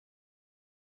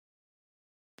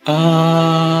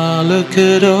Ah, look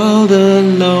at all the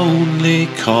lonely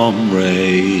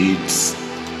comrades.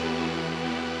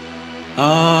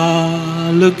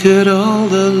 Ah, look at all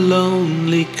the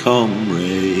lonely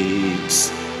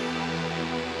comrades.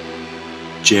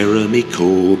 Jeremy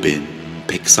Corbyn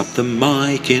picks up the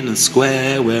mic in a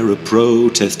square where a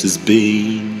protest has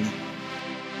been.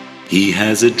 He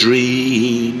has a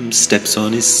dream, steps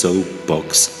on his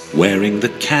soapbox, wearing the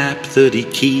cap that he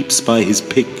keeps by his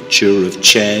picture of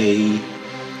Che.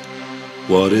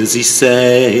 What does he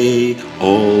say?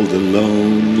 All the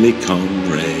lonely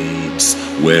comrades,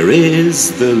 where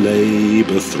is the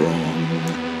Labour throng?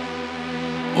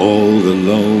 All the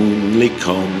lonely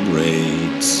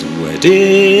comrades, where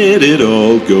did it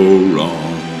all go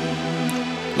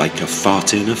wrong? Like a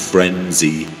fart in a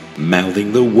frenzy,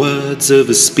 mouthing the words of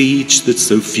a speech that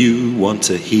so few want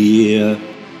to hear.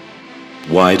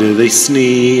 Why do they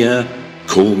sneer,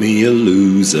 call me a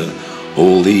loser,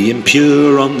 all the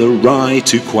impure on the right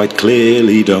who quite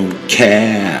clearly don't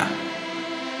care?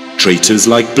 Traitors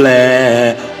like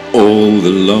Blair, all the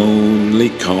lonely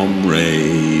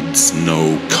comrades,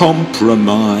 no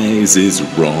compromise is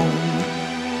wrong.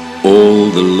 All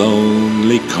the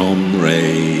lonely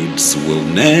comrades will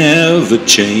never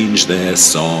change their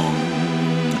song.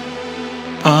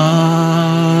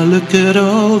 Ah, look at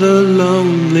all the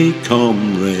lonely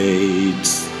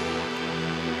comrades.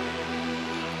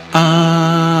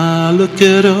 Ah, look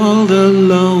at all the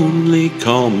lonely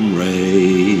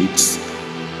comrades.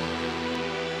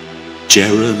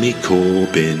 Jeremy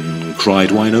Corbyn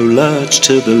cried, why no lurch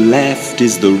to the left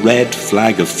is the red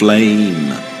flag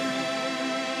aflame?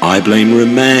 I blame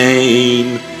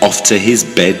Remain, off to his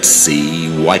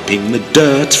bedsea, wiping the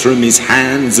dirt from his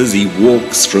hands as he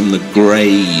walks from the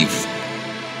grave.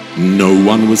 No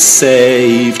one was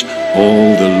saved,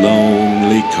 all the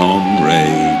lonely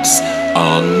comrades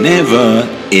are never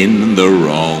in the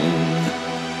wrong.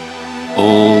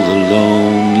 All the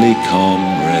lonely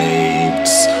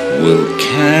comrades will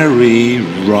carry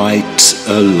right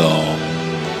along.